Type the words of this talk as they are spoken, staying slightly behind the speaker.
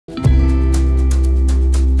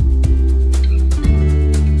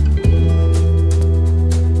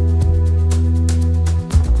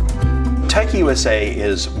USA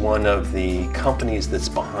is one of the companies that's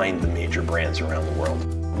behind the major brands around the world.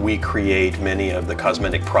 We create many of the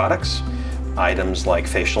cosmetic products, items like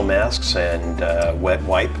facial masks and wet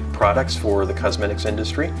wipe products for the cosmetics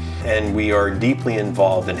industry. And we are deeply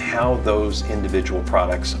involved in how those individual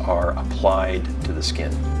products are applied to the skin.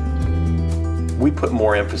 We put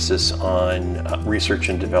more emphasis on research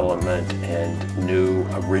and development and new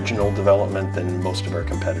original development than most of our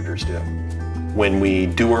competitors do. When we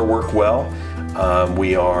do our work well,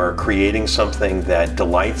 we are creating something that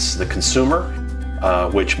delights the consumer,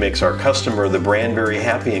 which makes our customer, the brand, very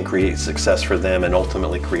happy and creates success for them and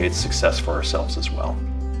ultimately creates success for ourselves as well.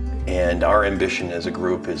 And our ambition as a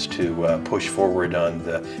group is to push forward on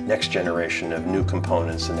the next generation of new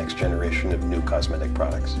components, the next generation of new cosmetic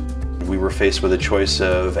products. We were faced with a choice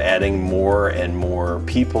of adding more and more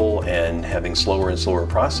people and having slower and slower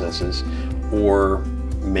processes, or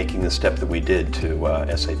making the step that we did to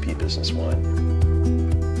SAP Business One.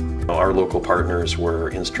 Our local partners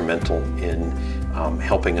were instrumental in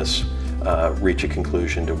helping us reach a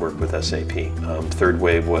conclusion to work with SAP. Third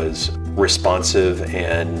Wave was responsive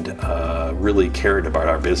and really cared about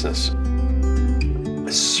our business.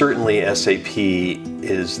 Certainly SAP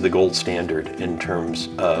is the gold standard in terms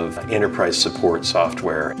of enterprise support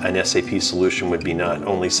software. An SAP solution would be not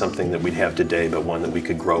only something that we'd have today, but one that we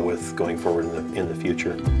could grow with going forward in the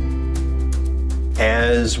future.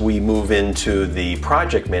 As we move into the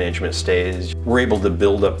project management stage, we're able to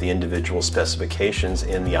build up the individual specifications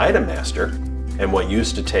in the item master. And what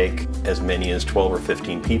used to take as many as 12 or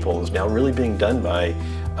 15 people is now really being done by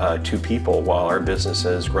 2 people, while our business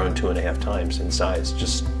has grown 2.5 times in size,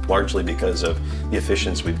 just largely because of the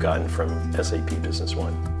efficiency we've gotten from SAP Business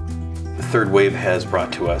One. The Third Wave has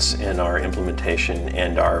brought to us in our implementation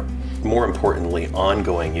and our, more importantly,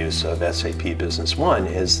 ongoing use of SAP Business One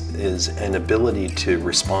is an ability to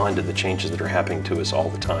respond to the changes that are happening to us all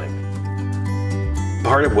the time.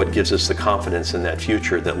 Part of what gives us the confidence in that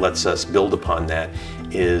future that lets us build upon that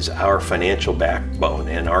is our financial backbone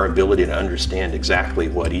and our ability to understand exactly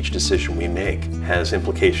what each decision we make has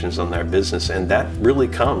implications on our business, and that really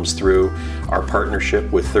comes through our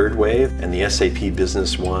partnership with Third Wave and the SAP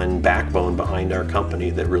Business One backbone behind our company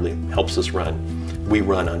that really helps us run. We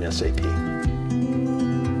run on SAP.